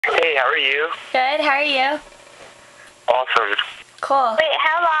Hey, how are you? Good, how are you? Awesome. Cool. Wait,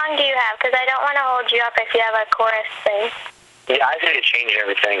 how long do you have? Because I don't want to hold you up if you have a chorus thing. Yeah, I need to change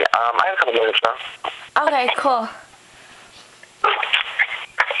everything. I have a couple minutes now. Okay, cool.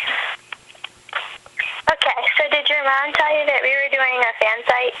 Okay, so did your mom tell you that we were doing a fan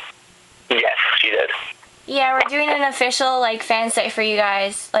site? Yes, she did. Yeah, we're doing an official, fan site for you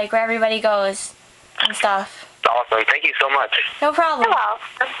guys, where everybody goes and stuff. Awesome. Thank you so much. No problem. Hello.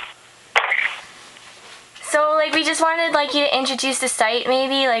 So, we just wanted, you to introduce the site,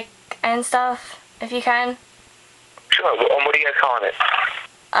 maybe, and stuff, if you can. Sure. What are you guys calling it?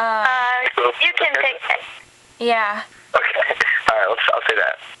 You can pick it. Yeah. Okay. All right, I'll say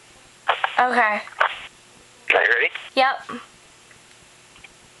that. Okay. Are you ready? Yep.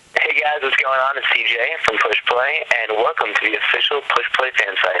 Hey guys, what's going on? It's CJ from Push Play, and welcome to the official Push Play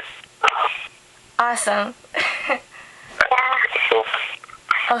fan site. Awesome. Yeah. Cool.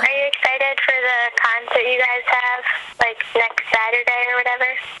 Okay. Are you excited for the concert you guys have, next Saturday or whatever?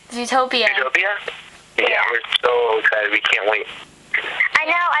 Zootopia. Utopia? Yeah, Yeah. we're so excited. We can't wait. I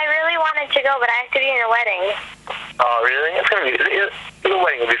know, I really wanted to go, but I have to be in a wedding. Oh, really? It's gonna be. The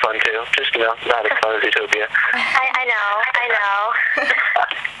wedding will be fun too. Just not as fun as Utopia. I know.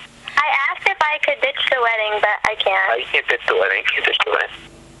 I asked if I could ditch the wedding, but I can't. You can't ditch the wedding. You can't ditch the wedding.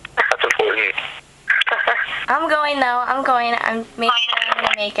 That's important. I'm going, though. I'm going. I'm making sure I'm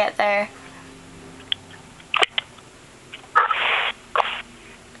going to make it there.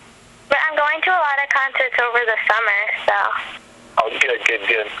 But I'm going to a lot of concerts over the summer, so. Oh, good.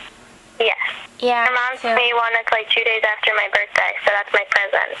 Yes. Yeah, My mom sent me one that's 2 days after my birthday, so that's my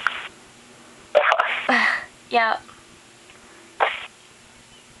present. Yep.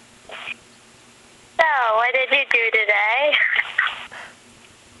 So, what did you do today?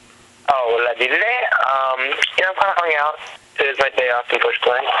 Oh, what did I do today? I'm kind of hung out. Today's my day off in Push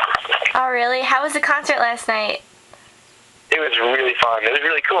Play. Oh, really? How was the concert last night? It was really fun. It was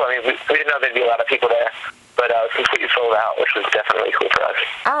really cool. I mean, we didn't know there'd be a lot of people there, but it was completely sold out, which was definitely cool for us.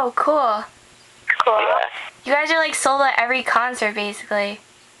 Oh, cool. Cool. Yeah. You guys are, sold at every concert, basically.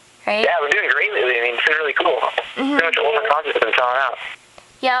 Right? Yeah, we're doing great lately. I mean, it's been really cool. Pretty much all the concerts have been selling out.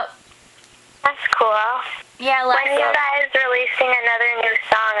 Yep. That's cool. Yeah, When are you guys releasing another new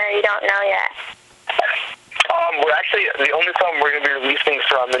song, or you don't know yet? We're actually, the only song we're going to be releasing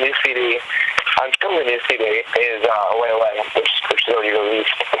from the new CD, still the new CD, is Away Away, which is already released.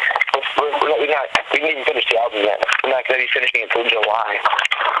 We didn't even finish the album yet. We're not going to be finishing it until July.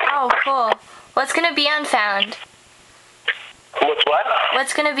 Oh, cool. What's going to be on Found? What's what?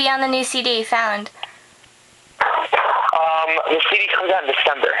 What's going to be on the new CD, Found? The CD comes out in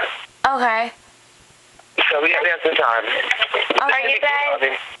December. Okay. So we have some time. Are you guys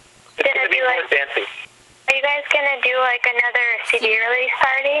gonna do fancy? Are you guys gonna do another CD release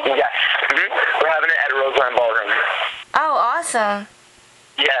party? Yes. We're having it at Roseland Ballroom. Oh, awesome.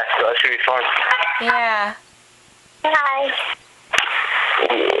 Yeah, so that should be fun. Yeah. Hi.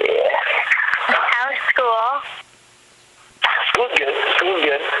 Yeah. How's school? School's good.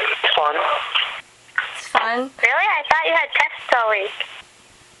 It's fun. It's fun. Really? I thought you had tests all week.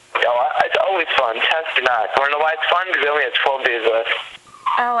 It's always fun. Test or not. Want to know why it's fun? Because we only have 12 days left.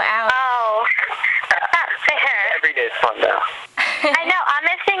 Oh, ouch. Oh. That's not fair. Every day is fun now. I know. I'm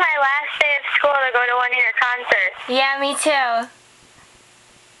missing my last day of school to go to one of your concerts. Yeah, me too.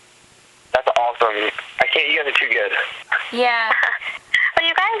 That's awesome. You guys are too good. Yeah. Well,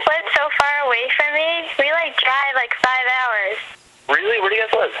 you guys live so far away from me. We drive 5 hours. Really? Where do you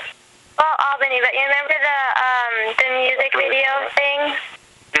guys live? Well, Albany, but you remember the music video thing?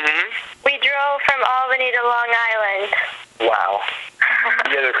 Mm-hmm. We drove from Albany to Long Island. Wow.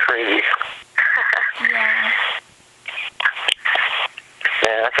 You guys are crazy. Yeah.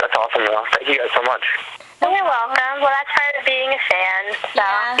 Man, that's awesome, though. Thank you guys so much. You're welcome. Well, that's part of being a fan. So.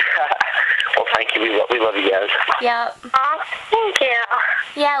 Yeah. Well, thank you. We love you guys. Yep. Oh, thank you.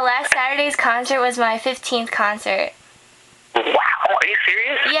 Yeah, last Saturday's concert was my 15th concert. Wow. Are you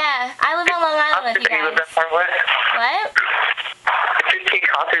serious? Yeah, I live on Long Island with you You live that guys. far away? What? 15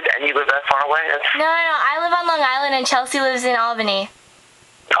 concerts and you live that far away? No, I live on Long Island and Chelsea lives in Albany.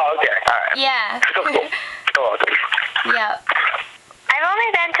 Oh, okay. All right. Yeah. So cool. So awesome. Yep. I've only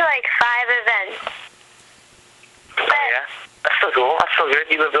been to 5 events. Oh, yeah? That's so cool. That's so good.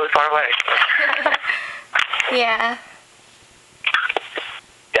 You live really far away. Yeah.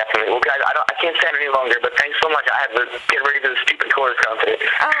 Definitely. Well, guys, I can't stand any longer, but thanks so much. I have to get ready for the stupid chorus concert.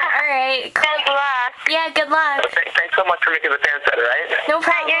 Oh, all right. Cool. Good luck. Yeah, good luck. But thanks so much for making the fan set, all right? No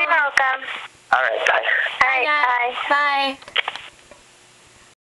problem. You're welcome. All right, bye. All right, bye. Bye.